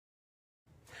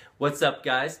What's up,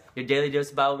 guys? Your daily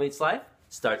dose of Bible Meets Life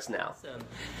starts now.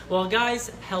 Well,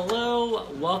 guys, hello.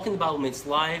 Welcome to Bible Meets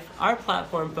Life. Our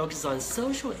platform focuses on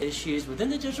social issues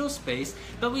within the digital space,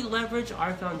 but we leverage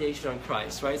our foundation on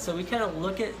Christ, right? So we kind of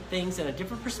look at things in a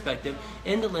different perspective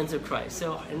in the lens of Christ.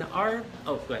 So in our...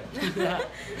 Oh, go ahead.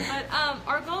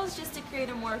 Our goal is just to create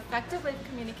a more effective way of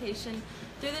communication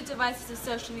through the devices of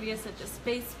social media such as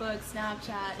Facebook,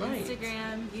 Snapchat, Right.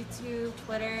 Instagram, YouTube,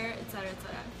 Twitter, etc.,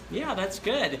 etc. Yeah, that's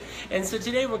good. And so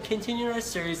today we're continuing our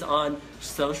series on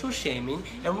social shaming,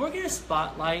 and we're going to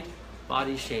spotlight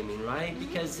body shaming, right?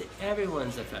 Because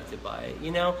everyone's affected by it,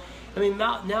 you know? I mean,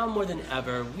 now more than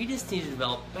ever, we just need to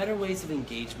develop better ways of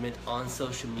engagement on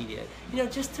social media, you know,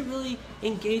 just to really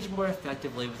engage more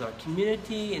effectively with our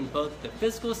community in both the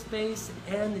physical space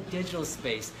and the digital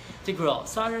space, to grow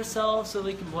outside ourselves so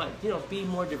we can, be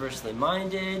more diversely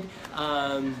minded,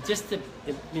 just to,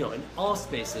 in all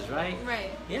spaces, right?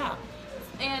 Right. Yeah.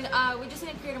 And we just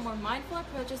need to create a more mindful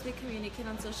approach as we communicate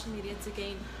on social media to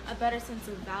gain a better sense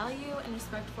of value and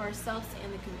respect for ourselves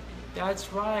and the community.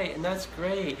 That's right, and that's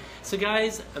great. So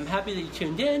guys, I'm happy that you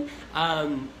tuned in,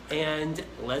 and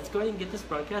let's go ahead and get this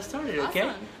broadcast started, okay?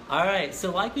 Awesome. All right,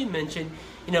 so like we mentioned,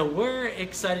 we're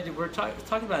excited. We're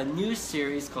talking about a new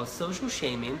series called Social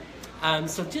Shaming.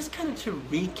 So just kind of to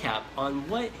recap on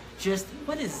what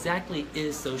exactly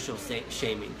is social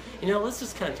shaming. Let's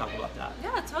just kind of talk about that.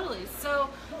 Yeah, totally. So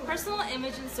personal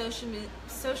image and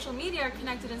social media are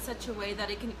connected in such a way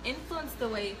that it can influence the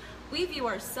way we view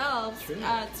ourselves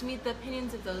to meet the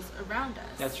opinions of those around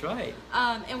us. That's right.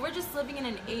 And we're just living in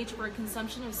an age where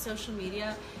consumption of social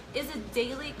media is a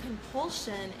daily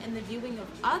compulsion, and the viewing of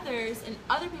others and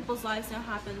other people's lives now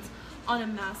happens on a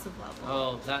massive level.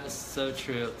 Oh, that is so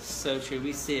true. So true.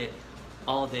 We see it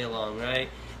all day long, right?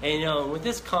 And with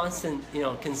this constant,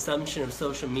 consumption of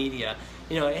social media,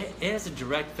 it has a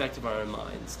direct effect on our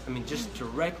minds. I mean, just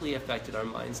directly affected our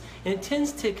minds. And it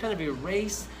tends to kind of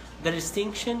erase the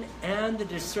distinction and the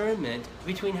discernment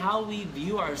between how we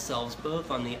view ourselves both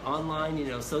on the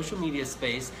online, social media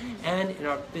space and in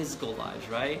our physical lives,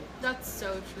 right? That's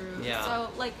so true. Yeah.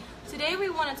 So, today we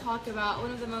want to talk about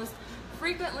one of the most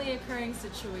frequently occurring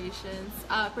situations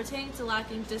pertaining to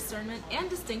lacking discernment and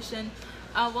distinction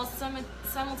while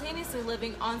simultaneously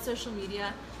living on social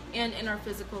media and in our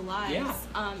physical lives.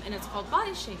 Yeah. And it's called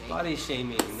body shaming. Body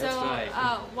shaming, that's right.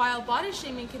 While body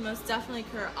shaming can most definitely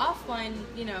occur offline,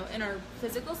 in our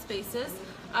physical spaces,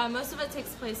 most of it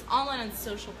takes place online on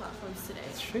social platforms today.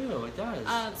 It's true, it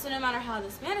does. So no matter how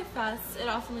this manifests, it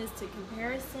often leads to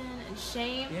comparison and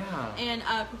shame, and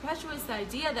perpetuates the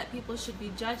idea that people should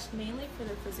be judged mainly for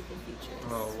their physical features.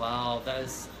 Oh, wow, that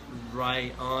is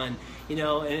right on. And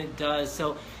it does.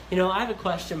 So, I have a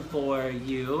question for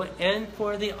you and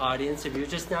for the audience. If you're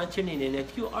just now tuning in,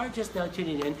 if you are just now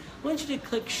tuning in, I want you to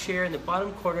click share in the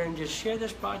bottom corner and just share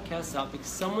this broadcast out, because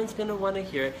someone's going to want to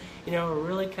hear it. We're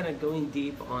really kind of going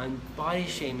deep on body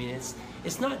shaming.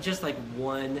 It's not just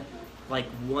one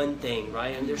thing,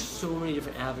 right? And there's so many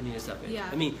different avenues of it. Yeah.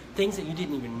 I mean, things that you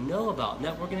didn't even know about, and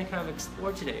that we're going to kind of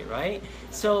explore today, right?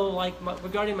 So,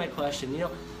 regarding my question,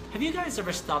 have you guys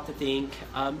ever stopped to think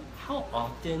how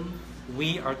often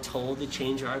we are told to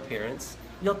change our appearance?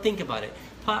 Think about it.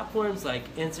 Platforms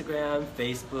like Instagram,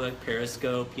 Facebook,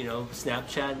 Periscope,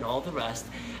 Snapchat, and all the rest,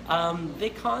 they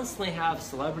constantly have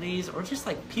celebrities or just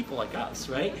people like us,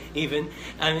 right? Even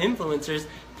influencers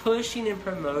pushing and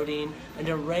promoting an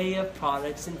array of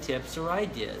products and tips or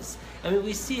ideas. I mean,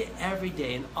 we see it every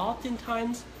day, and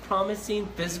oftentimes promising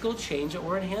physical change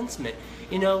or enhancement.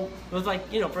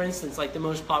 With for instance, the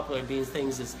most popular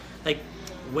things is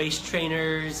waist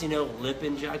trainers, lip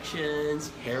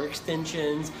injections, hair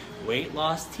extensions, weight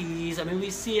loss teas. I mean, we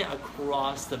see it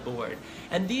across the board.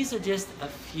 And these are just a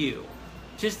few,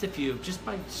 just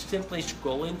by simply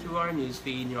scrolling through our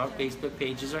newsfeed, our Facebook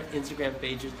pages, our Instagram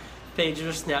pages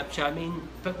or Snapchat. I mean,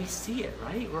 but we see it,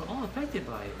 right? We're all affected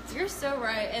by it. You're so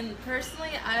right. And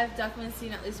personally, I've definitely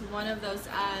seen at least one of those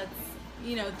ads,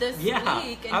 this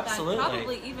week. In absolutely. fact,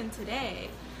 probably even today.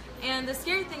 And the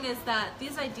scary thing is that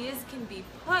these ideas can be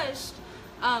pushed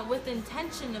with the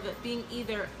intention of it being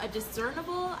either a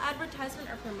discernible advertisement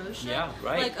or promotion,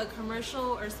 like a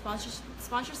commercial or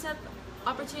sponsorship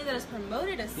opportunity that is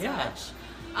promoted as such,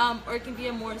 or it can be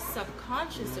a more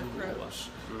subconscious approach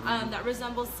that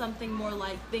resembles something more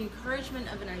like the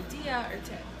encouragement of an idea or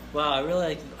tip. Wow,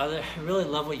 I really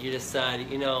love what you just said.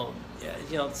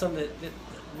 Some of the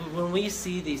when we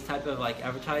see these type of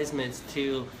advertisements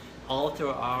to alter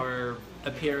our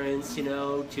appearance,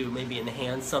 to maybe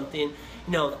enhance something,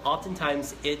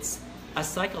 oftentimes it's a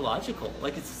psychological,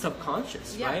 it's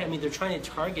subconscious, right? I mean, they're trying to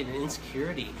target an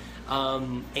insecurity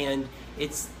And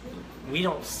we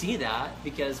don't see that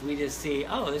because we just see,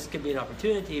 oh, this could be an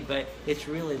opportunity, but it's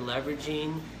really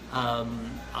leveraging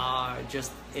our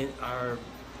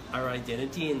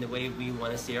identity and the way we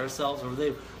want to see ourselves, or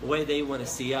the way they want to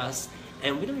see us,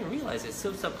 and we don't even realize it. It's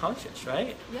so subconscious,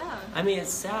 right? Yeah. I mean,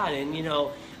 it's sad, and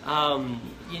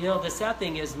the sad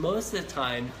thing is most of the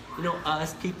time,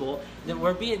 us people, that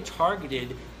we're being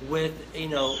targeted with,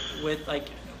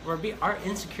 our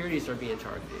insecurities are being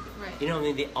targeted. Right.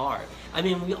 They are. I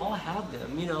mean, we all have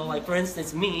them. Like for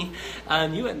instance, me.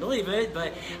 You wouldn't believe it,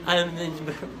 but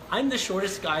I'm the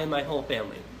shortest guy in my whole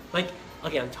family. Like,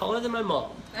 okay, I'm taller than my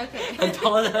mom. Okay. I'm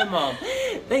taller than my mom.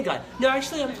 Thank God. No,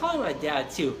 actually, I'm taller than my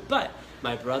dad too. But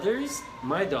my brothers,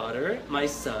 my daughter, my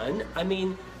son, I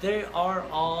mean, they are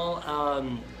all,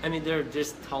 they're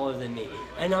just taller than me.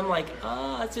 And I'm like,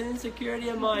 it's an insecurity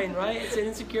of mine, right? It's an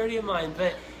insecurity of mine.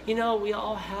 But, we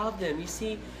all have them. You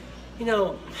see,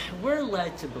 we're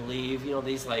led to believe,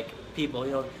 these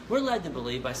people, we're led to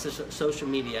believe by social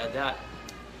media that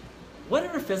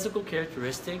whatever physical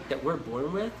characteristic that we're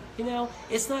born with,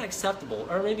 it's not acceptable.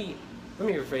 Or maybe, let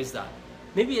me rephrase that.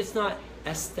 Maybe it's not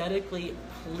aesthetically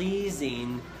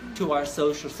pleasing to our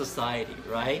social society,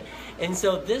 right? And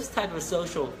so this type of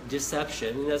social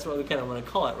deception, and that's what we kind of want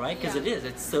to call it, right? Because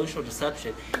it's social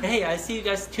deception. And hey, I see you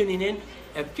guys tuning in.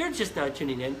 If you're just now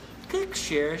tuning in, click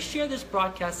share this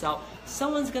broadcast out.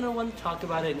 Someone's going to want to talk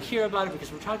about it and hear about it,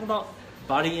 because we're talking about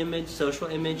body image, social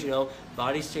image,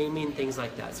 body shaming, things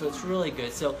like that. So it's really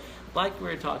good. So like we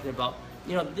were talking about,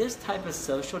 this type of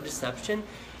social deception,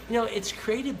 it's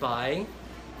created by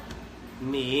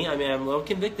me. I mean, I'm a little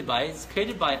convicted by it. It's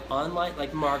created by online,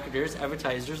 like marketers,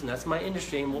 advertisers, and that's my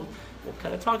industry, and we'll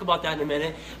kind of talk about that in a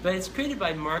minute. But it's created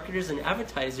by marketers and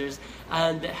advertisers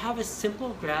that have a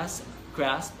simple grasp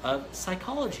of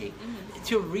psychology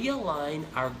to realign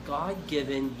our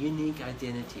God-given unique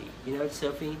identity.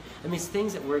 Sophie, I mean, it's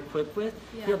things that we're equipped with.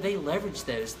 They leverage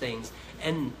those things,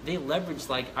 and they leverage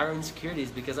like our insecurities,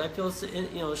 because I feel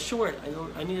short.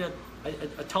 I need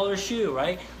a taller shoe,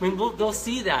 right? I mean, they'll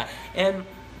see that, and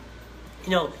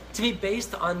to be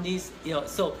based on these,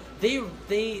 so they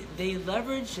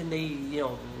leverage, and they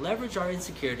leverage our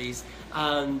insecurities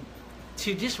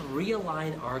to just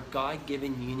realign our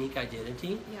God-given unique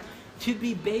identity to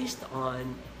be based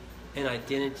on an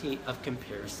identity of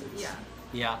comparisons.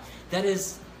 That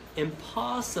is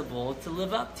impossible to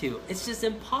live up to. It's just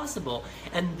impossible.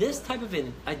 And this type of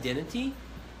identity,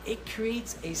 it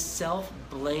creates a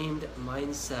self-blamed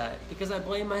mindset, because I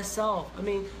blame myself. I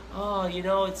mean,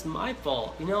 it's my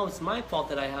fault. It's my fault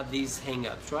that I have these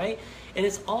hang-ups, right? And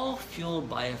it's all fueled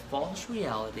by a false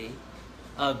reality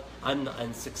of I'm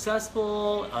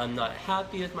unsuccessful, I'm not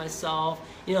happy with myself.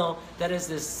 That is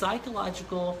this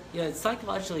psychological, it's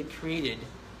psychologically created.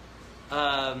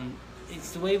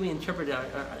 It's the way we interpret our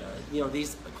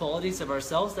these qualities of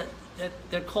ourselves that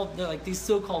they're like these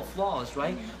so-called flaws,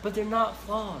 right? But they're not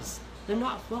flaws. They're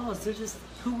not flaws. They're just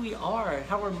who we are,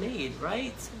 how we're made,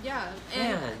 right? Yeah,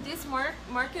 and these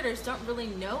marketers don't really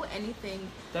know anything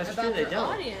about their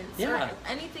audience or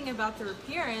anything about their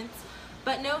appearance,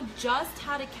 but know just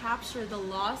how to capture the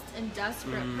lost and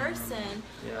desperate person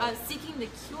seeking the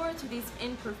cure to these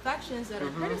imperfections that are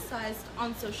criticized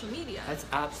on social media. That's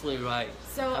absolutely right.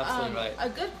 So a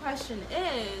good question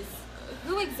is,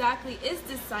 who exactly is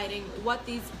deciding what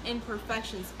these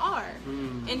imperfections are,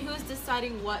 and who's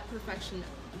deciding what perfection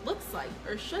looks like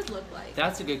or should look like?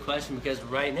 That's a good question, because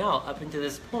right now, up until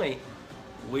this point,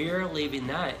 we're leaving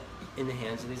that in the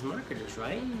hands of these marketers,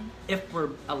 right? If we're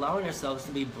allowing ourselves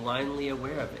to be blindly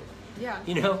aware of it.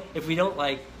 If we don't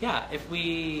if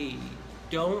we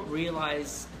don't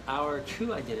realize our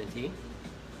true identity,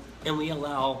 and we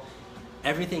allow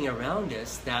everything around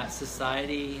us that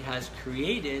society has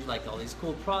created, like all these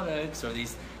cool products or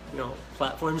these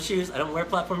platform shoes. I don't wear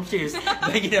platform shoes, but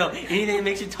anything that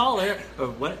makes you taller, or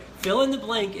what, fill in the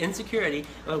blank, insecurity,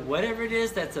 or whatever it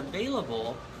is that's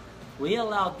available, we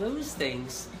allow those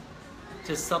things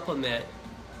to supplement,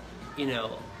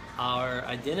 our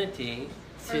identity.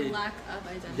 Or lack of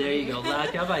identity. There you go,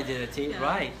 lack of identity,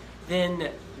 right. Then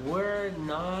we're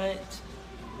not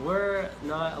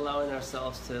allowing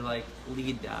ourselves to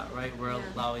lead that, right? We're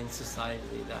allowing society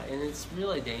to lead that, and it's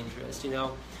really dangerous.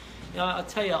 I'll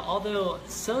tell you, although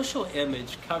social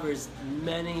image covers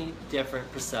many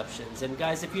different perceptions, and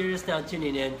guys, if you're just now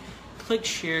tuning in, click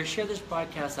share this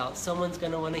broadcast out. Someone's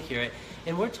going to want to hear it,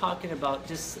 and we're talking about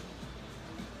just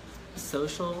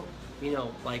social,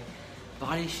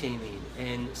 body shaming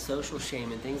and social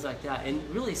shame and things like that, and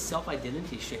really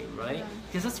self-identity shame, right?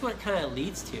 Because that's what it kind of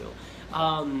leads to.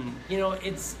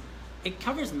 It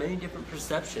covers many different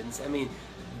perceptions. I mean,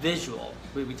 visual,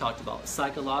 we talked about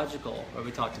psychological, or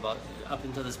we talked about up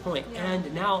until this point, Yeah.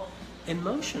 and now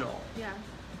emotional. Yeah.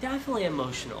 Definitely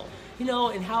emotional. You know,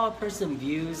 and how a person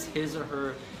views his or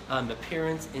her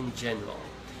appearance in general.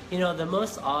 You know, the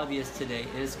most obvious today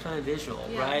is kind of visual,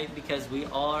 Yeah. right? Because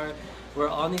we're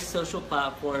on these social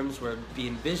platforms, we're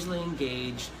being visually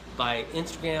engaged by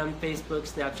Instagram, Facebook,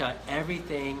 Snapchat,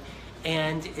 everything.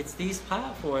 And it's these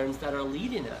platforms that are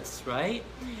leading us, right?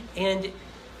 And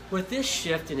with this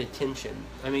shift in attention,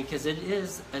 I mean, because it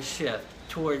is a shift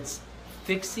towards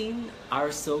fixing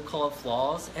our so-called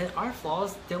flaws, and our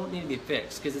flaws don't need to be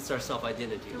fixed because it's our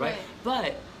self-identity, right? Right.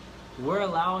 But we're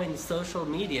allowing social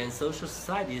media and social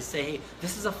society to say, hey,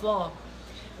 this is a flaw.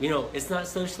 You know, it's not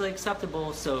socially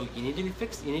acceptable, so you need to be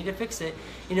fixed. You need to fix it.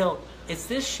 You know, it's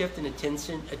this shift in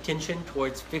attention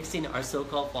towards fixing our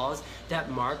so-called flaws that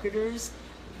marketers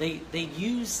they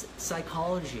use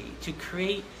psychology to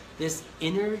create this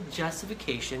inner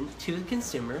justification to the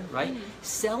consumer, right?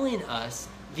 Selling us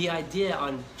the idea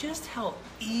on just how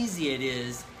easy it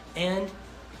is and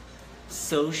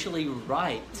socially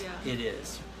right Yeah. it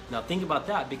is. Now think about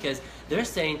that, because they're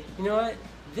saying, you know what,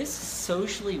 this is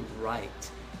socially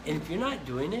right. And if you're not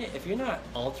doing it, if you're not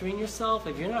altering yourself,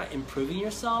 if you're not improving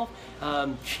yourself,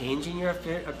 changing your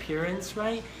appearance,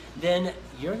 right, then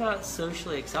you're not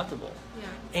socially acceptable.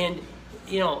 Yeah. And,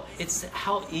 you know, it's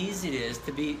how easy it is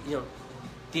to be, you know,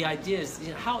 the idea is, you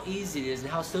know, how easy it is and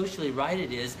how socially right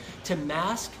it is to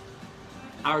mask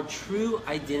our true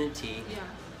identity,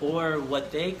 Yeah. or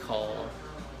what they call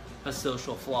a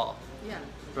social flaw, Yeah.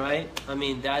 right? I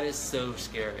mean, that is so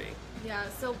scary. Yeah,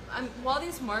 so while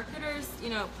these marketers, you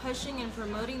know, pushing and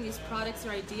promoting these products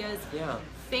or ideas, Yeah.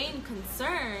 feign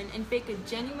concern and fake a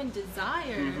genuine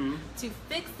desire to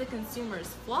fix the consumer's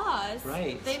flaws,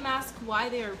 Right. they mask why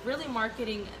they are really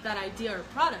marketing that idea or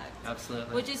product.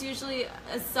 Absolutely. Which is usually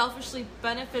a selfishly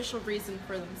beneficial reason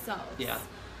for themselves. Yeah.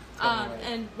 Totally right.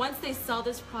 And once they sell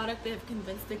this product, they have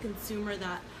convinced the consumer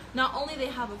that not only they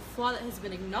have a flaw that has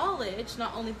been acknowledged,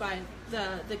 not only by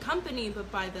the company,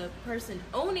 but by the person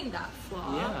owning that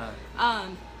flaw. Yeah.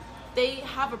 They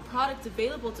have a product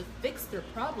available to fix their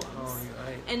problems. Oh, you're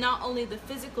right. And not only the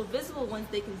physical, visible ones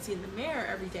they can see in the mirror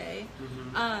every day,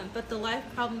 but the life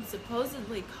problems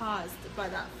supposedly caused by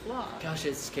that flaw. Gosh,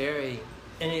 it's scary.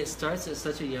 And it starts at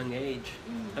such a young age.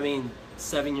 I mean,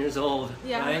 7 years old,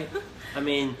 Yeah. right? I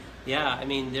mean, yeah, I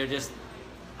mean, they're just,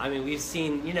 I mean, we've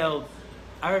seen, you know,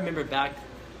 I remember back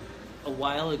a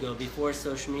while ago, before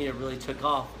social media really took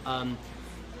off,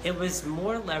 it was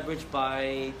more leveraged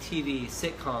by TV,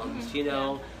 sitcoms, you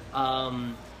know.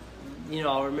 You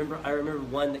know, I remember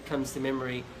one that comes to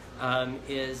memory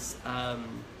is,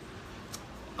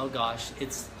 oh gosh,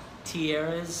 it's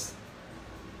Tiaras.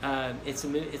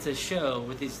 It's a show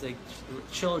with these like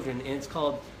children, and it's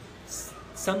called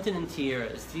something in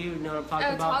Tiaras. Do you know what I'm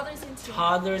talking about? Toddlers and Tiaras.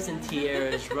 Toddlers and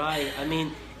Tiaras, right? I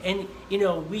mean, and you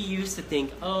know, we used to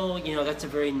think, oh, you know, that's a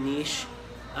very niche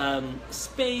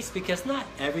space because not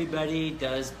everybody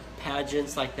does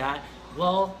pageants like that.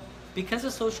 Well, because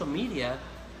of social media,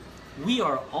 we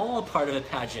are all a part of a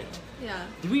pageant. Yeah.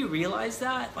 Do we realize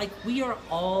that? Like, we are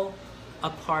all a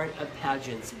part of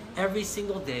pageants every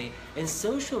single day, and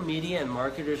social media and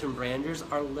marketers and branders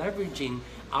are leveraging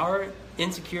our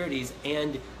insecurities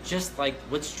and just like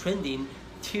what's trending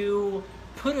to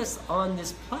put us on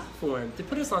this platform, to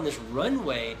put us on this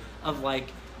runway of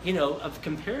like, you know, of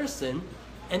comparison.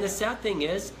 And the sad thing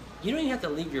is, you don't even have to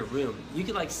leave your room. You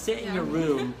can like sit in your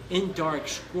room in dark,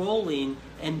 scrolling,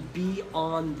 and be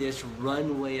on this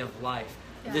runway of life,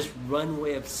 this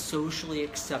runway of socially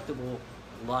acceptable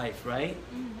life, right?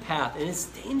 Path. And it's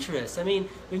dangerous. I mean,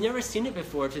 we've never seen it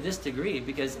before to this degree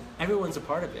because everyone's a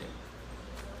part of it.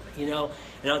 You know,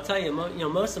 and I'll tell you, you know,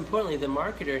 most importantly, the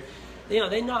marketer, you know,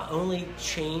 they not only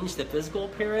change the physical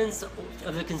appearance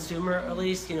of the consumer, at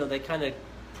least, you know, they kind of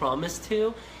promise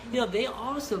to, you know, they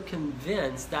also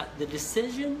convince that the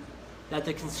decision that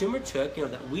the consumer took, you know,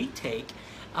 that we take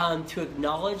to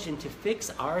acknowledge and to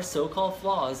fix our so-called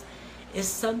flaws is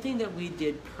something that we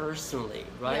did personally,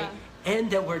 right? Yeah.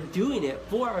 And that we're doing it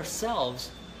for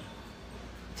ourselves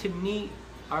to meet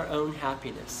our own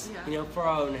happiness, you know, for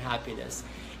our own happiness.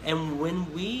 And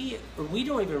when we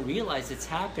don't even realize it's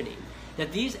happening,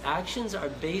 that these actions are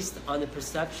based on the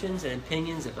perceptions and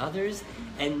opinions of others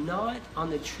and not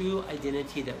on the true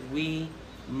identity that we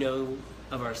know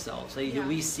of ourselves, that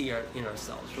we see in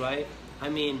ourselves, right? I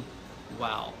mean,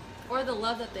 wow. Or the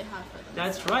love that they have for them.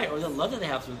 That's right, or the love that they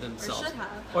have for themselves.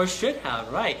 Or should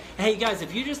have, right. Hey guys,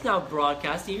 if you're just now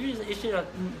broadcasting, if you're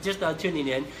just now tuning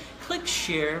in, click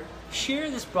share.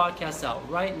 Share this broadcast out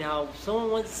right now.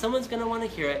 Someone's going to want to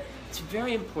hear it. it's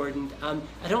very important.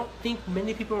 I don't think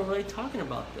many people are really talking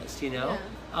about this, you know,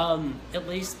 at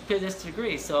least to this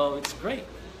degree. So it's great.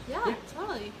 Yeah,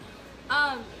 totally.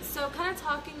 So kind of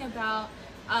talking about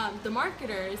the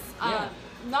marketers,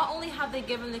 not only have they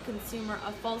given the consumer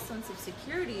a false sense of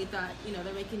security that, you know,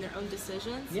 they're making their own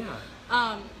decisions,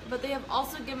 but they have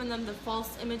also given them the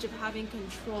false image of having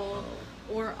control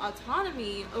or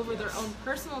autonomy over their own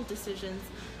personal decisions,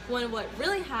 when what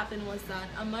really happened was that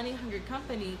a money-hungry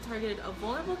company targeted a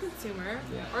vulnerable consumer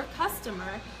or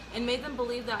customer and made them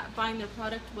believe that buying their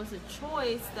product was a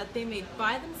choice that they made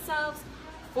by themselves,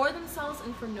 for themselves,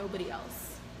 and for nobody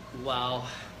else. Wow.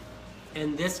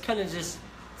 And this kind of just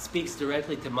speaks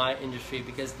directly to my industry,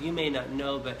 because you may not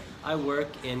know, but I work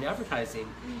in advertising,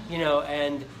 you know,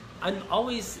 and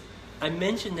I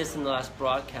mentioned this in the last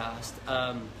broadcast,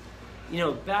 you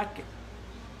know, back,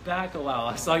 oh wow,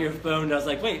 I saw your phone and I was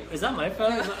like, wait, is that my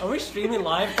phone? Are we streaming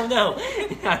live? Oh no,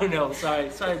 I don't know, sorry,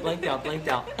 blanked out.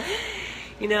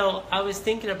 You know, I was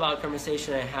thinking about a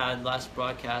conversation I had last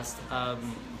broadcast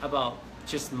about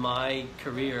just my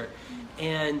career,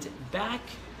 and back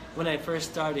when I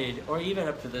first started, or even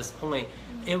up to this point,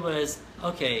 it was,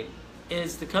 okay,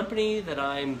 is the company that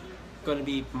I'm going to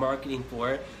be marketing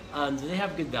for, do they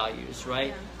have good values,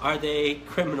 right? Are they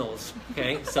criminals?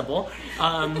 Okay, simple.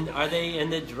 Are they in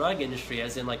the drug industry,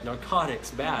 as in like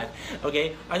narcotics, bad?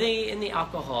 Okay, are they in the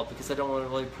alcohol, because I don't want to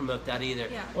really promote that either?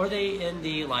 Or are they in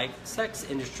the like sex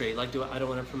industry? Like, I don't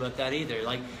want to promote that either.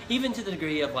 Like, even to the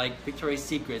degree of like Victoria's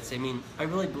Secrets, I mean, I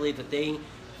really believe that they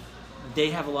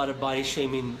have a lot of body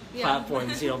shaming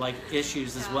platforms, you know, like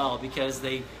issues as well, because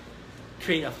they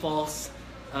create a false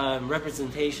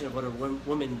representation of what a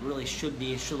woman really should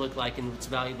look like and what's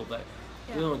valuable, but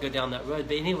we won't go down that road.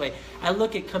 But anyway, I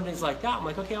look at companies like that, I'm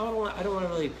like, okay, I don't want to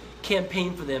really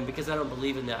campaign for them because I don't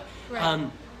believe in that.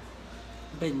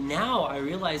 But now I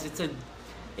realize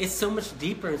it's so much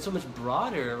deeper and so much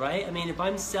broader, right? I mean, if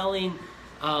I'm selling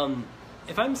a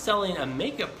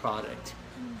makeup product,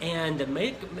 and the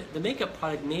makeup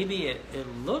product, maybe it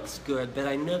looks good, but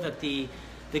I know that the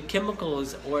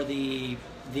chemicals or the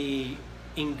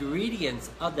ingredients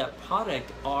of that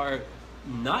product are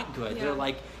not good. They're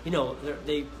like, you know,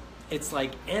 it's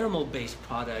like animal-based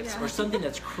products or something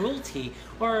that's cruelty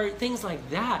or things like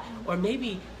that. Or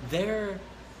maybe it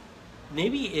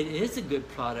is a good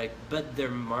product, but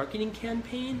their marketing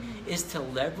campaign is to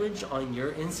leverage on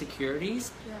your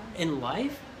insecurities in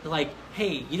life. Like,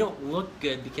 hey, you don't look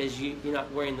good because you're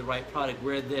not wearing the right product.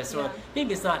 Wear this, or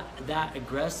maybe it's not that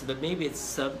aggressive, but maybe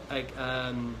it's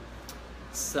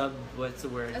what's the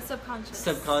word?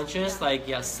 Subconscious, like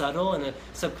subtle in a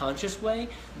subconscious way.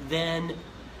 Then,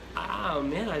 oh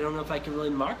man, I don't know if I can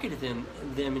really market them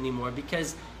anymore,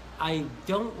 because I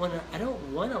don't want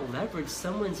to leverage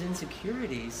someone's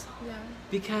insecurities,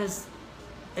 because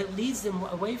it leads them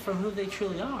away from who they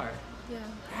truly are.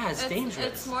 It's dangerous.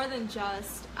 It's more than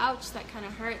just, ouch, that kind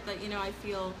of hurt, that, you know, I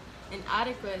feel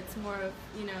inadequate. It's more of,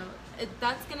 you know,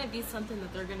 that's going to be something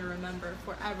that they're going to remember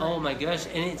forever. Oh my gosh,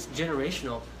 and it's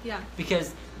generational.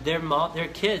 Because their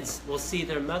kids will see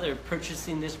their mother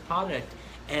purchasing this product,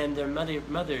 and their mother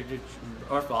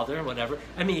or father or whatever,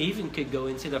 I mean, even could go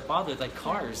into their father, like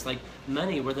cars, like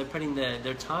money, where they're putting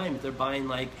their time. They're buying,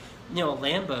 like, you know, a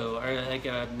Lambo, or like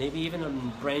maybe even a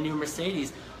brand new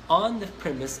Mercedes, on the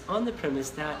premise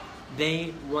that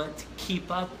they want to keep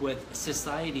up with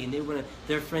society, and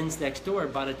their friends next door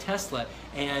bought a Tesla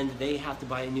and they have to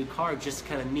buy a new car just to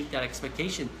kind of meet that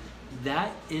expectation.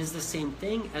 That is the same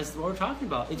thing as what we're talking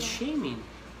about. It's shaming.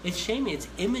 It's shaming. It's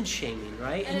image shaming,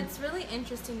 right? And it's really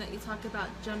interesting that you talk about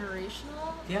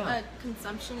generational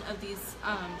consumption of these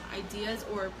ideas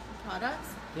or products.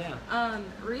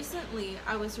 Recently,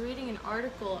 I was reading an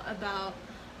article about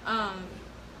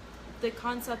the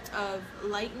concept of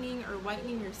lightening or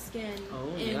whitening your skin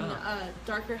in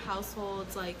darker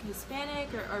households, like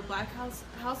Hispanic or black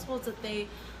households, that they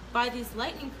buy these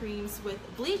lightening creams with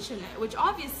bleach in it, which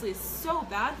obviously is so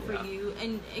bad for you,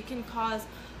 and it can cause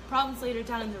problems later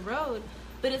down in the road.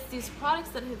 But it's these products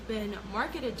that have been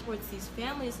marketed towards these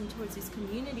families and towards these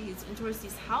communities and towards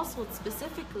these households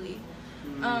specifically.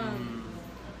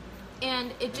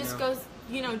 And it just goes,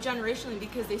 you know, generationally,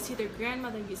 because they see their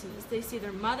grandmother using this, they see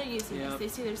their mother using this, they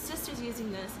see their sisters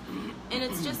using this, and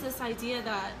it's just this idea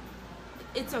that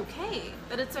it's okay.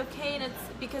 That it's okay, and it's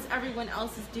because everyone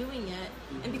else is doing it,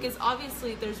 and because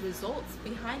obviously there's results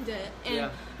behind it, and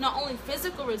not only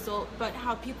physical result, but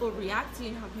how people react to you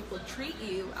and how people treat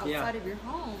you outside of your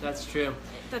home. That's true.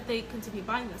 That they continue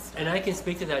buying this stuff. And I can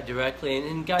speak to that directly.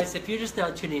 And guys, if you're just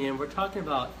now tuning in, we're talking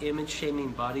about image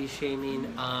shaming, body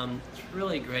shaming. It's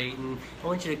really great, and I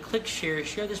want you to click share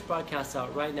this broadcast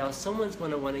out right now. Someone's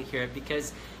going to want to hear it,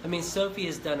 because I mean, Sophie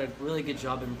has done a really good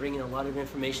job in bringing a lot of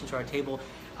information to our table.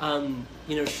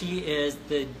 You know, she is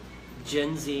the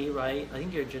Gen Z, right? I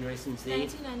think you're Generation Z.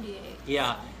 1998.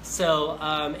 Yeah. So,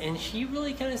 and she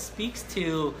really kind of speaks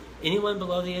to anyone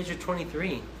below the age of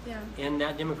 23 in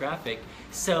that demographic.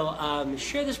 So,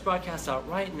 share this broadcast out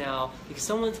right now, because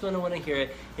someone's going to want to hear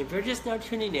it. If you're just now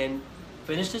tuning in,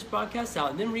 finish this broadcast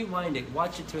out and then rewind it,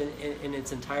 watch it in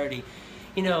its entirety.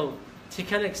 You know, to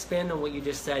kind of expand on what you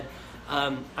just said,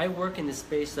 I work in the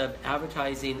space of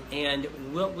advertising, and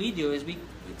what we do is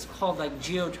it's called like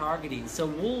geo-targeting. So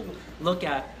we'll look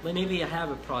at, maybe I have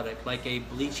a product, like a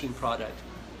bleaching product.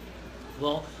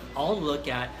 Well, I'll look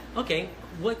at, okay,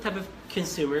 what type of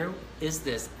consumer is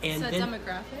this? And so then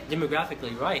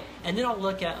demographically, right. And then I'll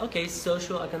look at, okay,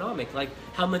 socio-economic, like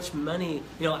how much money,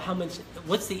 you know,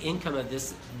 what's the income of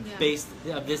this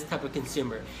of this type of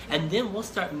consumer? And then we'll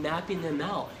start mapping them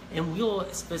out, and we'll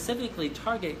specifically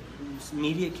target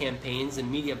media campaigns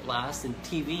and media blasts and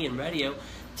TV and radio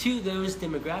to those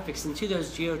demographics and to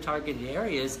those geo-targeted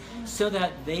areas, so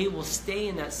that they will stay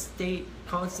in that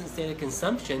constant state of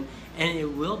consumption, and it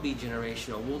will be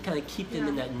generational. We'll kind of keep them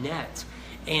in that net.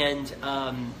 And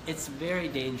it's very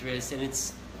dangerous, and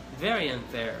it's very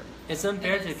unfair. It's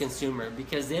unfair to the consumer,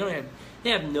 because they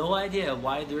have no idea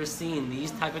why they're seeing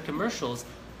these type of commercials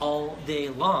all day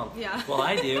long. Yeah. Well,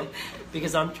 I do,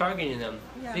 because I'm targeting them,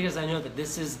 because I know that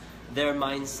this is their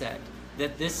mindset,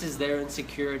 that this is their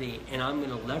insecurity, and I'm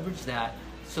going to leverage that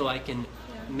so I can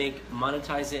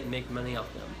monetize it and make money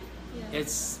off them. Yeah.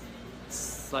 It's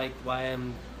like why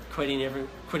I'm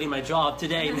quitting my job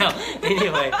today. No,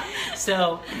 anyway.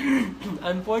 So,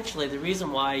 unfortunately, the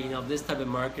reason why, you know, this type of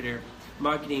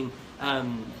marketing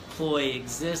ploy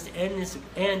exists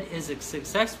and is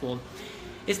successful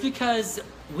is because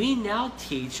we now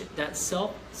teach that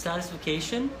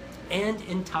self-satisfaction and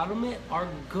entitlement are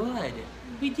good.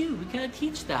 We do. We kind of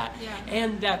teach that. Yeah.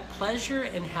 And that pleasure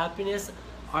and happiness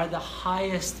are the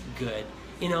highest good.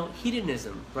 You know,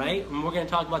 hedonism, right? And we're going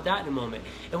to talk about that in a moment.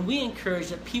 And we encourage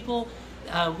that people,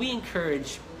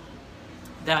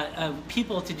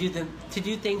 people to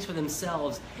do things for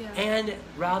themselves, and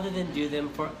rather than do them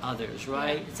for others,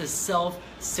 right? Yeah. It's a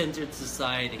self-centered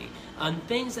society.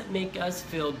 Things that make us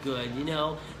feel good, you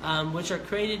know, which are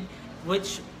created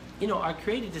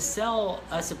to sell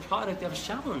us a product of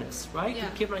shallowness, right?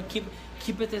 Yeah.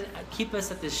 Keep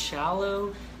us at this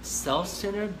shallow,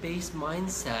 self-centered based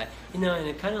mindset, you know, and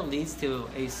it kind of leads to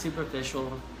a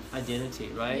superficial identity,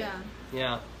 right?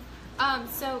 Yeah.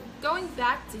 So going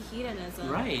back to hedonism,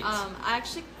 right?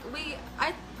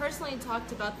 I personally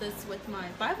talked about this with my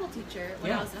Bible teacher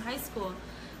when I was in high school,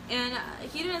 and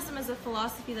hedonism is a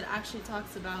philosophy that actually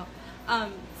talks about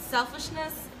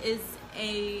selfishness is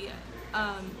a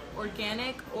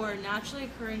organic or naturally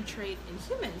occurring trait in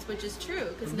humans, which is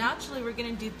true, because naturally we're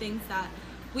going to do things that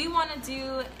we want to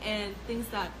do, and things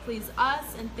that please us,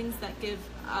 and things that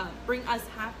bring us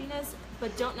happiness,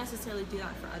 but don't necessarily do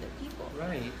that for other people.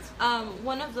 Right.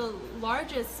 One of the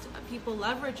largest people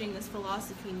leveraging this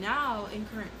philosophy now in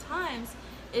current times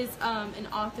is a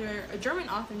German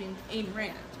author named Ayn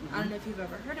Rand. I don't know if you've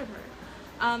ever heard of her,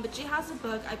 but she has a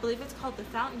book, I believe it's called The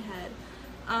Fountainhead,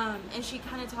 and she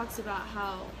kind of talks about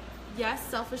how, yes,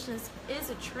 selfishness is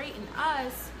a trait in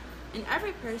us, in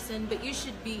every person, but you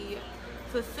should be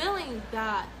fulfilling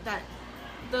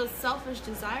those selfish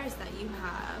desires that you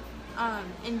have,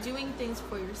 and doing things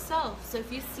for yourself. So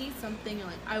if you see something, you're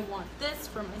like, I want this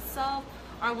for myself,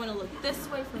 or I want to look this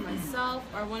way for myself,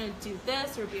 or I want to do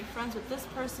this, or be friends with this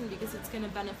person because it's going to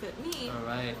benefit me,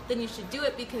 then you should do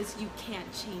it, because you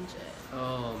can't change it.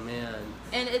 Oh, man.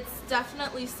 And it's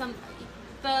definitely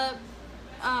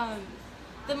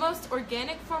the most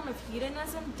organic form of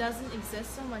hedonism doesn't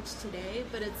exist so much today,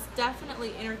 but it's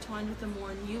definitely intertwined with a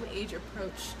more new age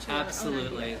approach to our own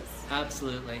ideas.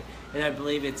 Absolutely. And I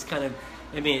believe it's kind of,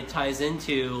 it ties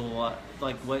into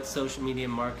like what social media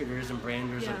marketers and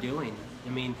branders are doing.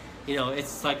 It's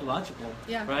psychological,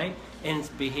 right? And it's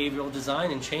behavioral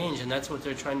design and change, and that's what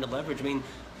they're trying to leverage.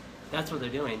 That's what they're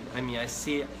doing. I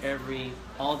see it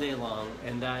all day long,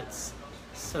 and that's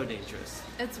so dangerous.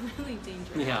 It's really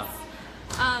dangerous. Yeah.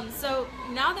 So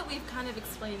now that we've kind of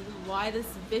explained why this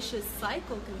vicious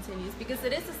cycle continues, because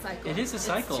it is a cycle. It is a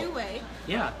cycle. It's two-way.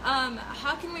 Yeah.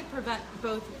 How can we prevent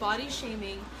both body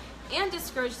shaming and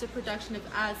discourage the production of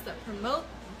ads that promote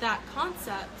that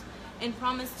concept and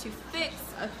promise to fix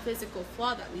a physical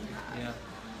flaw that we have?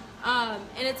 Yeah.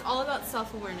 And it's all about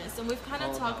self-awareness, and we've kind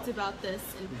of talked about this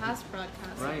in past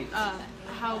broadcasts. Right.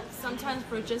 How sometimes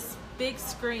we're just big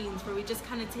screens where we just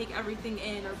kind of take everything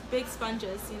in, or big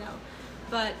sponges, you know.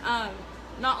 But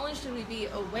not only should we be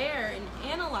aware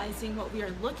and analyzing what we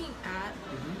are looking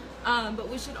at, but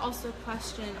we should also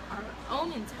question our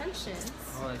own intentions.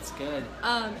 Oh, that's good.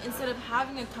 Instead of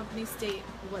having a company state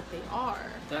what they are.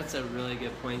 That's a really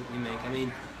good point you make. I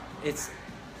mean, it's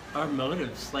our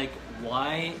motives. Like,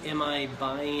 why am I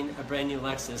buying a brand new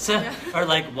Lexus? Yeah. Or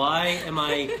like, why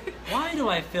do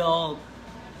I feel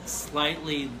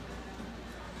slightly,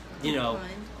 you know,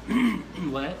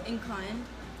 what? Inclined.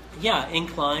 Yeah,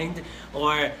 inclined,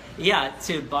 or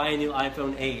to buy a new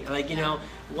iPhone 8. Like, you know,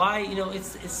 why, you know,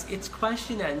 it's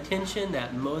question that intention,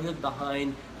 that motive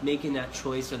behind making that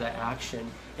choice or that action.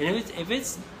 And if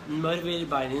it's motivated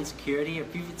by an insecurity,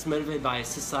 if it's motivated by a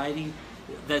society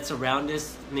that's around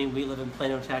us. I mean, we live in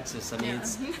Plano, Texas. I mean,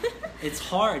 it's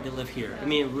hard to live here. I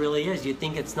mean, it really is. You'd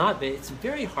think it's not, but it's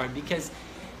very hard, because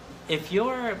if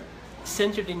you're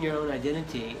centered in your own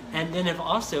identity, and then if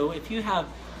you have,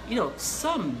 you know,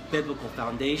 some biblical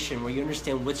foundation where you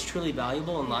understand what's truly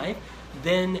valuable in life,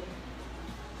 then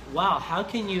wow, how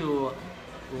can you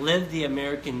live the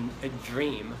American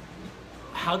dream?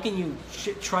 How can you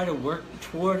try to work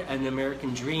toward an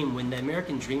American dream when the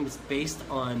American dream is based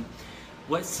on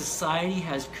what society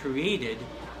has created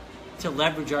to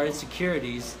leverage our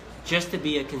insecurities just to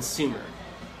be a consumer?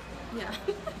 Yeah.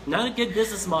 Not a good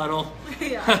business model.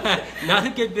 Yeah. Not a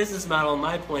good business model in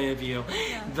my point of view.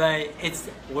 Yeah. But it's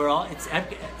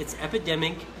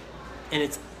epidemic, and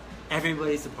it's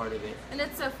everybody's a part of it. And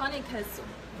it's so funny because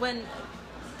when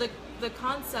the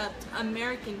concept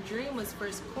American Dream was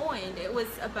first coined, it was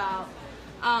about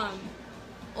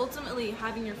ultimately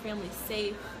having your family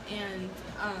safe and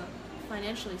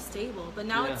financially stable. But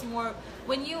now it's more,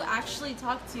 when you actually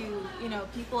talk to, you know,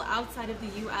 people outside of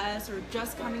the U.S. or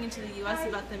just coming into the U.S.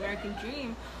 about the American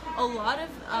Dream, a lot of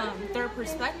their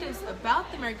perspectives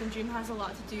about the American Dream has a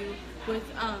lot to do with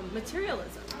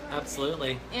materialism.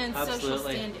 Absolutely. And social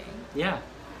standing. Yeah,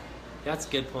 that's a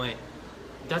good point.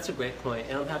 That's a great point,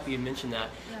 and I'm happy you mentioned that.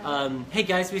 Yeah. Hey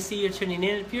guys, we see you tuning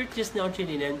in. If you're just now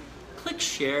tuning in, click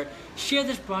share. Share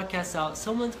this broadcast out.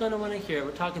 Someone's going to want to hear it.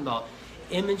 We're talking about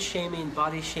image shaming,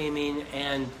 body shaming,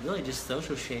 and really just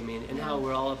social shaming, and how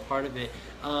we're all a part of it,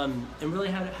 and really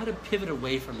how to pivot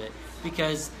away from it,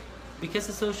 because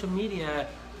of social media,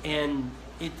 and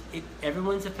it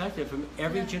everyone's affected from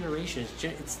every generation.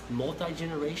 It's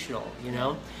multi-generational, you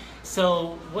know.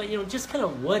 So just kind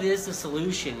of what is the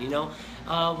solution, you know?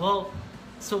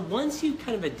 So once you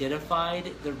kind of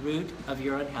identified the root of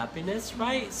your unhappiness,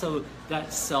 right? So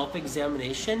that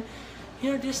self-examination,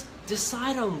 you know, just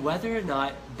decide on whether or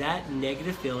not that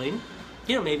negative feeling,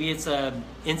 you know, maybe it's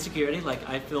insecurity, like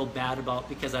I feel bad about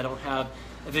because I don't have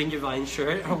a Vineyard Vine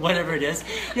shirt or whatever it is.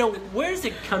 You know, where is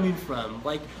it coming from?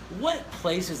 Like, what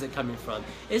place is it coming from?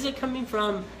 Is it coming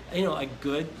from, you know, a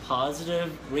good,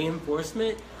 positive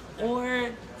reinforcement? Or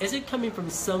is it coming from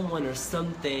someone or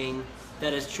something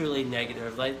that is truly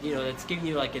negative? Like, you know, that's giving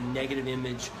you like a negative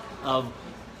image of,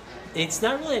 it's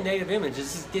not really a negative image,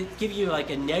 it's just give you like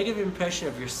a negative impression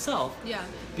of yourself. Yeah.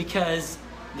 Because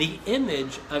the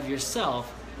image of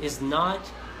yourself is not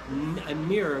a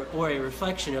mirror or a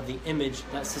reflection of the image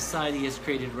that society has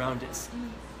created around us.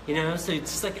 You know, so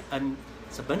it's just like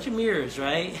it's a bunch of mirrors,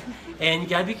 right? And you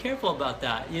gotta be careful about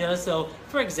that, you know? So,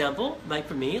 for example, like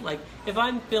for me, like if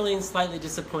I'm feeling slightly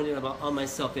disappointed on my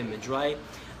self-image, right?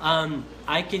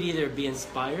 I could either be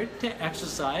inspired to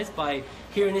exercise by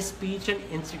hearing a speech on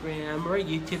Instagram or a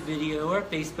YouTube video or a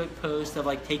Facebook post of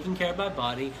like taking care of my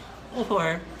body,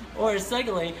 or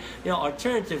secondly, you know,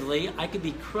 alternatively, I could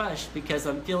be crushed because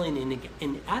I'm feeling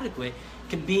inadequate,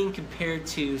 being compared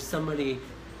to somebody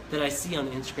that I see on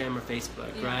Instagram or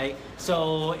Facebook, right?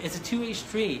 So it's a two-way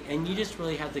street, and you just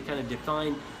really have to kind of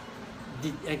determine,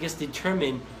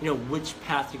 you know, which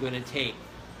path you're going to take.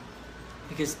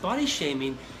 Because body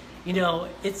shaming, you know,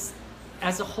 it's,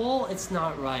 as a whole, it's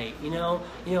not right. You know,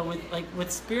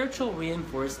 with spiritual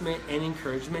reinforcement and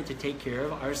encouragement to take care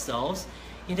of ourselves,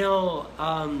 you know,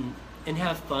 and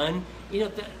have fun, you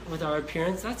know, with our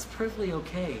appearance, that's perfectly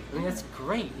okay. I mean, that's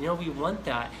great. You know, we want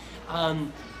that.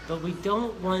 But we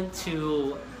don't want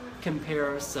to compare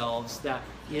ourselves that,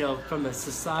 from a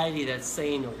society that's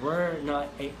saying we're not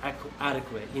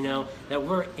adequate, that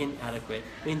we're inadequate.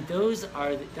 I mean,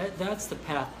 that's the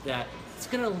path that it's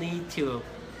going to lead to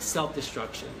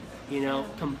self-destruction,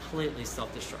 completely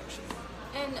self-destruction.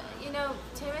 And,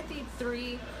 Timothy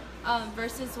 3,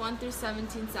 verses 1 through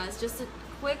 17 says, just a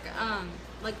quick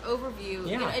overview.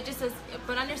 It just says,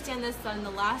 but understand this, that in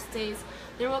the last days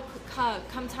there will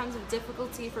come times of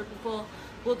difficulty, for people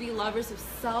will be lovers of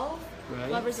self,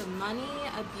 lovers of money,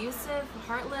 abusive,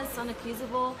 heartless,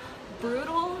 unappeasable,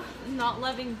 brutal, not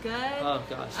loving good,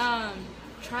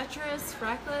 treacherous,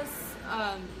 reckless,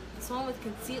 someone with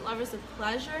conceit, lovers of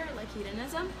pleasure, like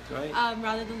hedonism,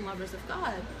 rather than lovers of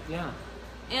God. Yeah.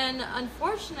 And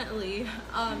unfortunately,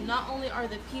 not only are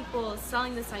the people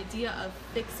selling this idea of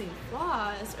fixing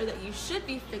flaws, or that you should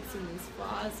be fixing these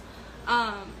flaws,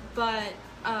 but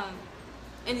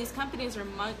and these companies are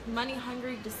money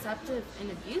hungry, deceptive,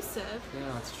 and abusive.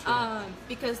 Yeah, that's true.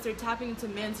 Because they're tapping into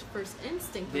man's first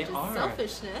instinct, which is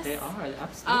selfishness. They are,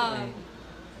 absolutely.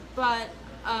 But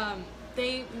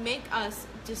they make us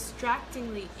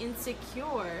distractingly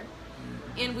insecure,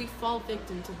 and we fall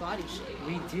victim to body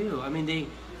shaming. We do. I mean,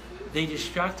 they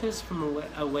distract us from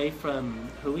away from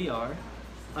who we are,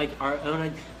 like our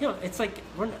own. It's like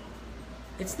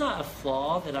it's not a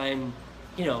flaw that I'm,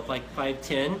 like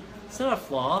 5'10". It's not a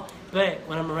flaw, but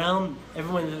when I'm around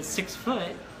everyone that's 6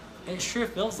 foot, it sure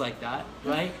feels like that,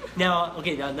 right? Now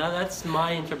that's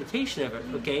my interpretation of it,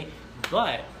 okay?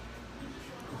 But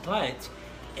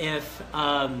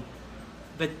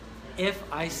if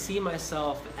I see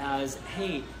myself as,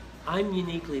 hey, I'm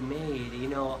uniquely made,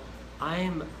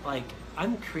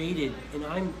 I'm created and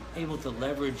I'm able to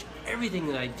leverage everything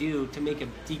that I do to make a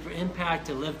deeper impact,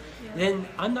 to live, then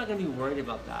I'm not going to be worried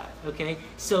about that, okay?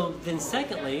 So then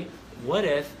secondly, what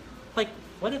if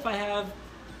I have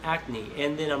acne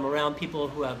and then I'm around people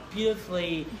who have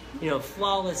beautifully,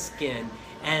 flawless skin,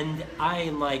 and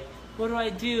I'm like, what do I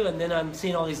do? And then I'm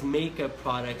seeing all these makeup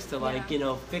products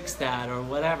to fix that or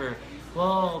whatever.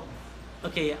 Well,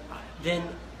 okay, then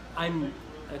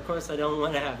of course I don't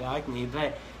want to have acne,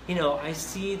 but I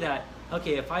see that,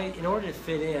 okay, in order to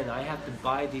fit in, I have to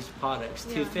buy these products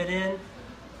to fit in.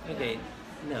 Okay,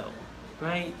 no,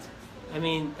 right? I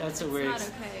mean, that's a weird. It's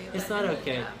not okay. It's not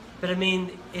okay. But I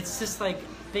mean, it's just like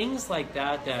things like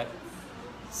that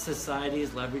society is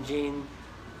leveraging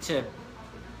to,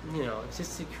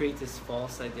 just to create this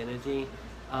false identity.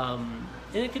 And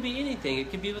it could be anything.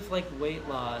 It could be with weight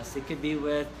loss. It could be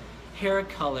with hair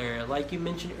color, like you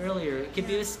mentioned earlier. It could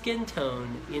be with skin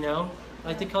tone,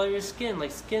 like the color of your skin,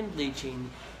 like skin bleaching.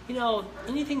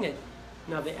 Anything that.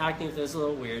 Now the acne is a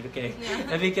little weird, okay?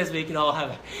 Yeah. Because we can all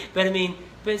have it. But I mean,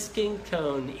 skin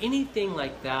tone, anything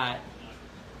like that,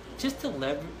 just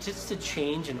to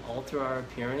change and alter our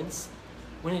appearance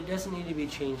when it doesn't need to be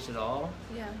changed at all.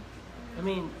 Yeah. I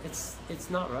mean, it's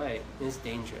not right. It's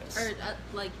dangerous. Or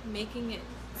making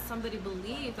somebody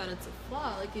believe that it's a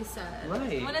flaw, like you said.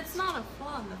 Right. When it's not a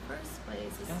flaw in the first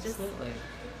place. It's absolutely.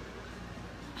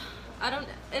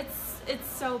 It's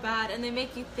so bad, and they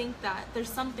make you think that there's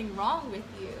something wrong with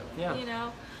you.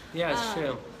 Yeah. Yeah, it's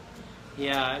true.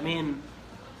 Yeah, I mean,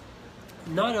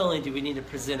 not only do we need to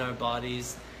present our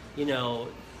bodies,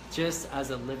 just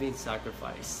as a living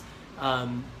sacrifice,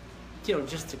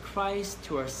 just to Christ,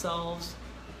 to ourselves,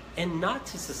 and not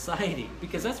to society,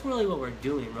 because that's really what we're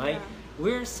doing, right? Yeah.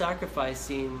 We're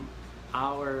sacrificing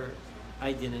our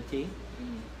identity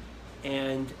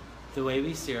and the way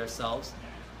we see ourselves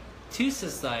to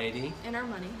society. And our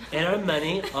money. And our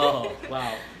money. Oh,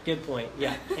 wow. Good point.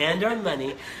 Yeah. And our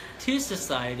money to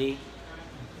society,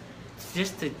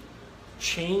 just to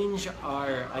change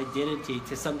our identity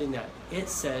to something that it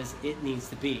says it needs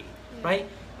to be. Yeah. Right?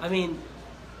 I mean,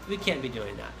 we can't be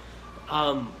doing that.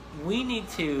 We need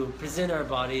to present our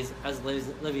bodies as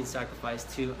living sacrifice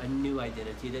to a new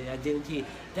identity. The identity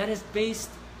that is based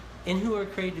in who we're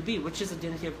created to be, which is the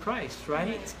identity of Christ,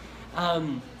 right?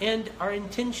 And our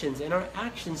intentions and our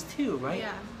actions too, right?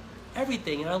 Yeah.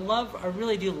 Everything. And I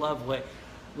really do love what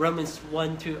Romans 12,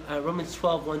 1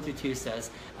 through 2 says.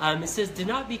 It says, do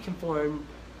not be conformed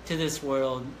to this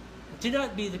world. Do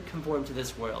not be conformed to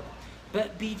this world,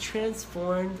 but be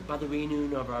transformed by the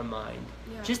renewing of our mind.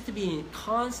 Yeah. Just to be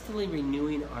constantly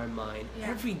renewing our mind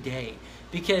every day,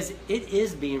 because it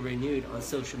is being renewed on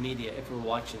social media if we're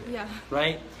watching it,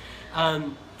 right?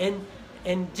 And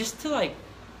just to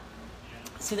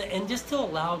just to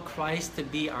allow Christ to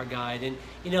be our guide, and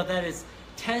that is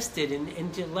tested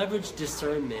and to leverage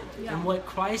discernment and what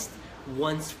Christ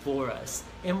wants for us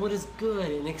and what is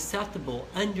good and acceptable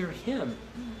under Him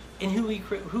and who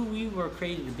we were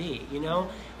created to be.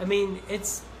 I mean,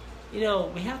 it's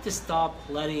we have to stop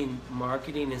letting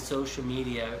marketing and social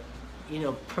media,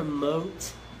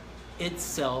 promote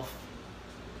itself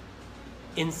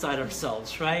inside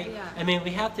ourselves, right? Yeah. I mean,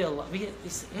 we have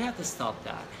to stop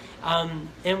that,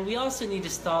 and we also need to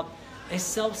stop a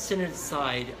self-centered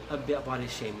side of body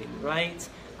shaming, right?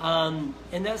 And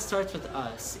that starts with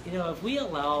us. If we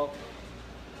allow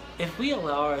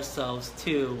ourselves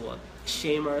to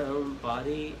shame our own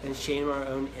body and shame our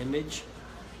own image,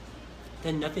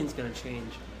 then nothing's going to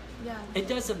change. Yeah. It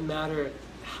doesn't matter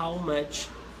how many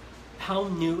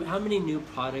new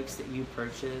products that you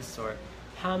purchase, or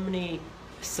how many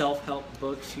self-help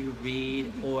books you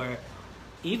read, or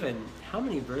even how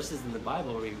many verses in the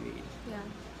Bible we read. Yeah.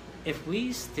 If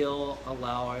we still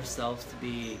allow ourselves to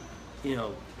be,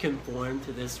 conformed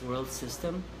to this world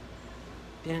system,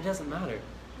 then it doesn't matter.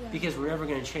 Yeah. Because we're never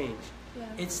going to change. Yeah.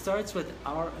 It starts with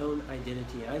our own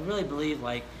identity. I really believe,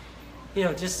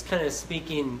 just kind of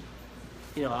speaking,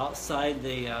 outside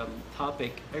the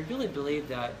topic, I really believe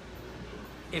that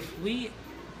if we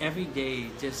every day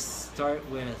just start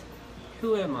with,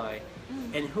 who am I?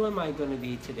 And who am I going to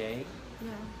be today?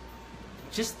 Yeah.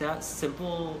 Just that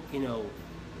simple,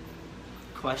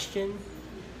 question,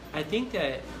 I think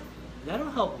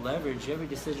that'll help leverage every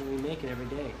decision we make in every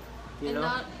day. You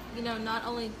know? Not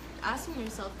only asking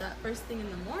yourself that first thing in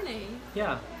the morning.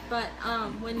 Yeah. But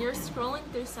when you're scrolling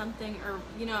through something, or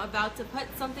about to put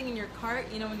something in your cart,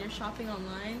 when you're shopping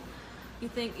online, you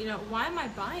think, why am I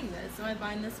buying this? Am I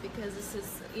buying this because this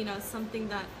is, something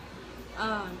that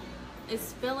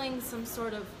is filling some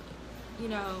sort of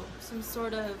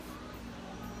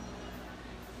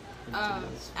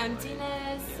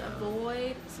emptiness, Yeah. a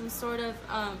void, some sort of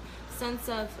sense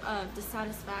of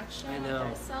dissatisfaction with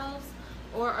ourselves?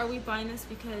 Or are we buying this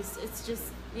because it's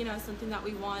just, something that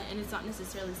we want, and it's not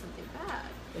necessarily something bad?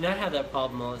 And I have that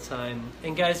problem all the time.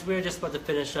 And guys, we're just about to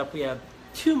finish up. We have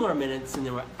 2 more minutes, and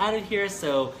then we're out of here.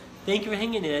 So thank you for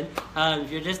hanging in.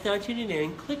 If you're just now tuning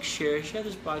in, click share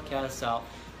this broadcast out.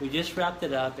 We just wrapped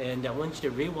it up, and I want you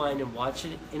to rewind and watch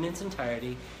it in its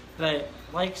entirety. But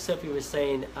like Sophie was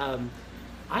saying,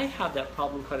 I have that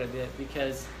problem quite a bit,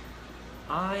 because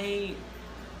I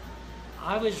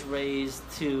was raised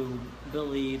to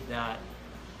believe that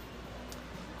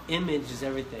image is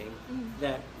everything.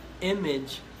 That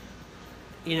image,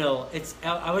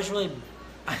 I was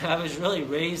really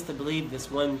raised to believe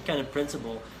this one kind of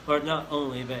principle, or not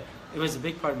only, but it was a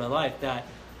big part of my life, that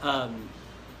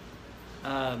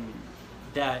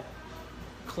that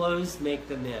clothes make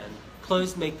the man.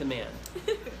 Clothes make the man.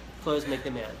 Clothes make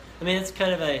the man. I mean, it's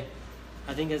kind of I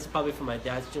think it's probably from my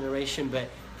dad's generation, but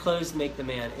clothes make the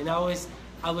man. And I was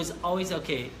always,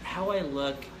 okay, how I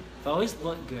look, if I always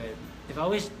look good, if I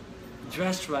always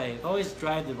dress right, if I always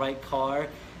drive the right car,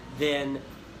 then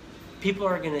people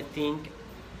are going to think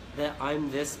that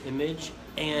I'm this image,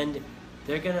 and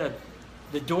the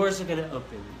doors are going to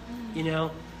open,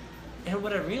 And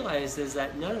what I realized is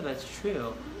that none of that's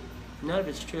true. None of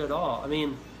it's true at all. I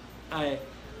mean,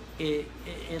 it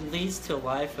leads to a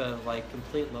life of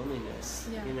complete loneliness,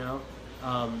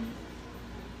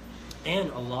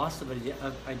 and a loss of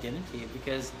identity,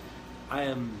 because I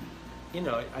am, you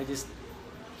don't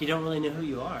really know who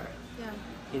you are,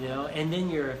 and then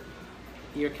you're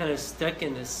kind of stuck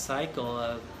in this cycle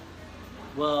of,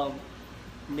 well,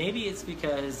 maybe it's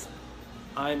because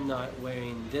I'm not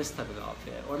wearing this type of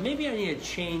outfit, or maybe I need to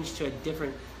change to a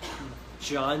different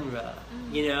genre,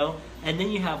 and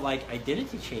then you have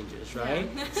identity changes, right?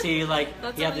 Yeah. So you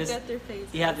That's you how have we this, get their phase.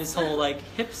 you have this whole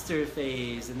hipster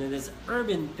phase, and then this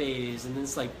urban phase, and then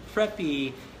this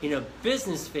preppy,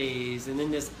 business phase, and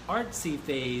then this artsy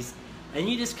phase, and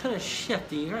you just kind of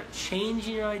shift. And you're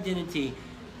changing your identity,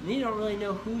 and you don't really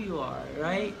know who you are,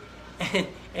 right? And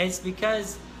it's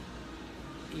because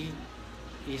you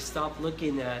stop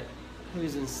looking at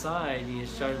who's inside, and you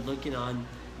start looking on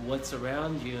what's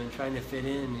around you and trying to fit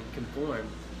in and conform,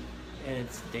 and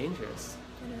it's dangerous.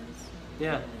 It is.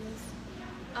 Yeah. It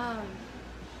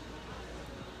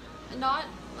is. Not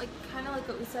kind of like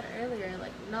what we said earlier.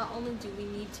 Not only do we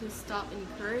need to stop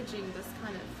encouraging this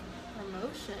kind of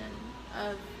promotion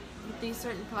of these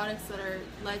certain products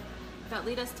that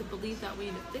lead us to believe that we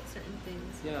need to fix certain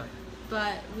things. Yeah.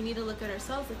 But we need to look at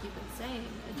ourselves, like you've been saying,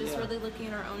 and just really looking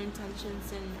at our own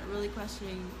intentions and really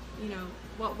questioning,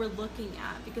 what we're looking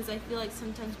at. Because I feel like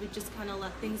sometimes we just kind of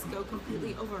let things go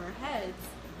completely over our heads.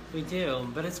 We do,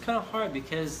 but it's kind of hard,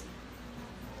 because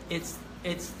it's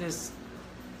this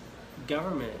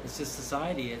government, it's this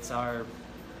society, it's our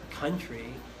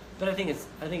country, but I think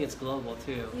it's global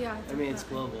too. Yeah. I mean, it's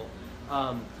global,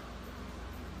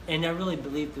 and I really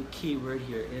believe the key word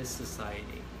here is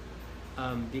society.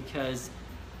 Because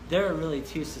there are really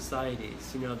two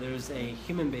societies. You know, there's a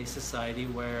human-based society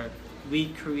where we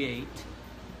create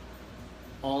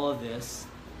all of this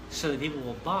so that people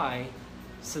will buy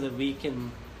so that we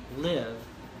can live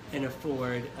and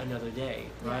afford another day,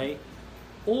 right?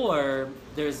 Or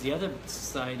there's the other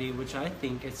society, which I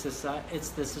think it's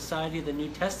the society of the New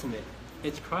Testament.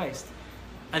 It's Christ.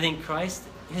 I think Christ,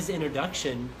 his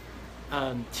introduction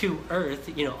to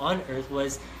earth, you know, on earth,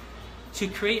 was to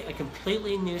create a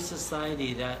completely new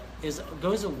society that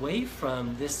goes away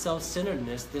from this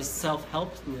self-centeredness, this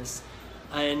self-helpness,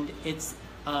 and it's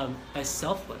a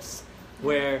selfless,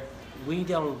 where we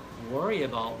don't worry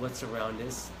about what's around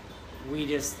us. We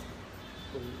just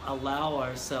allow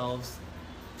ourselves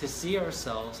to see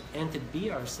ourselves and to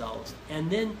be ourselves, and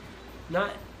then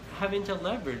not having to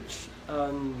leverage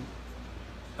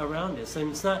around us.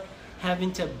 And it's not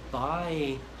having to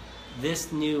buy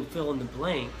this new fill in the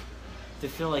blank to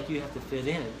feel like you have to fit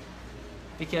in.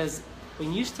 Because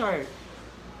when you start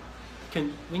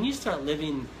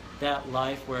living that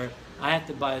life where I have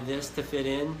to buy this to fit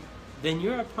in, then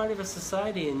you're a part of a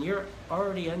society and you're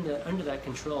already under that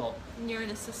control. And you're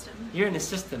in a system. You're in a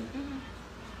system.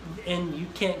 And you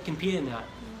can't compete in that.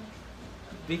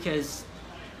 Because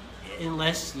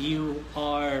unless you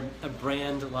are a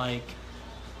brand like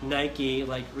Nike,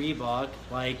 like Reebok,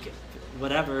 like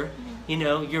whatever, you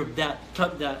know, you're that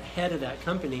head of that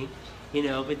company, you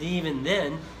know, but even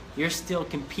then, you're still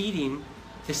competing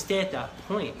to stay at that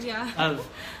point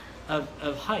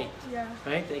of height,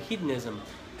 right? The hedonism.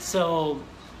 So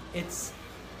it's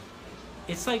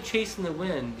like chasing the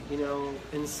wind, you know,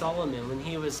 in Solomon when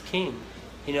he was king.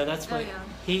 You know, that's what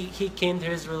he came to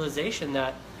his realization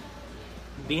that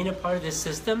being a part of this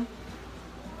system,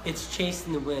 it's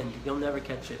chasing the wind. You'll never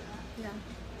catch it.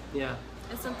 Yeah.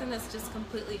 It's something that's just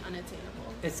completely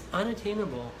unattainable. It's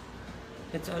unattainable.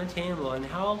 It's unattainable. And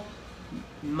how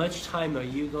much time are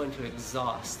you going to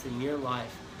exhaust in your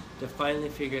life to finally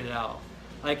figure it out?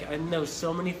 Like, I know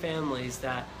so many families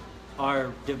that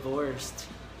are divorced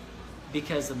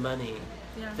because of money,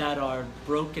 that are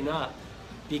broken up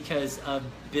because of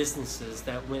businesses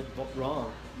that went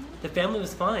wrong. The family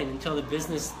was fine until the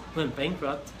business went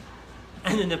bankrupt,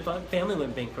 and then the family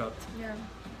went bankrupt.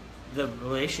 The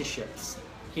relationships,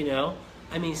 you know?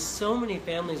 I mean, so many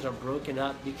families are broken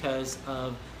up because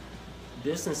of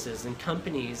businesses and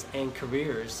companies and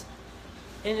careers.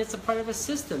 And it's a part of a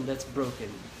system that's broken,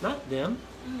 not them.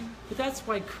 But that's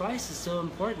why Christ is so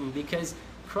important, because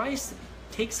Christ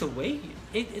takes away,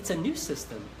 it's a new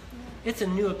system. It's a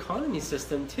new economy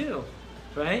system too,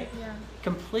 right?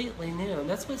 Completely new, and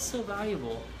that's what's so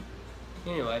valuable.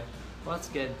 Anyway, well, that's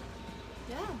good.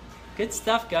 Good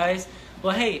stuff, guys.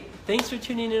 Well, hey, thanks for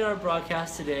tuning in our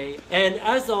broadcast today. And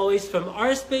as always, from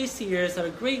our space to yours, have a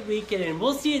great weekend, and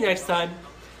we'll see you next time.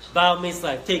 By all means,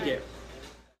 life. Take care.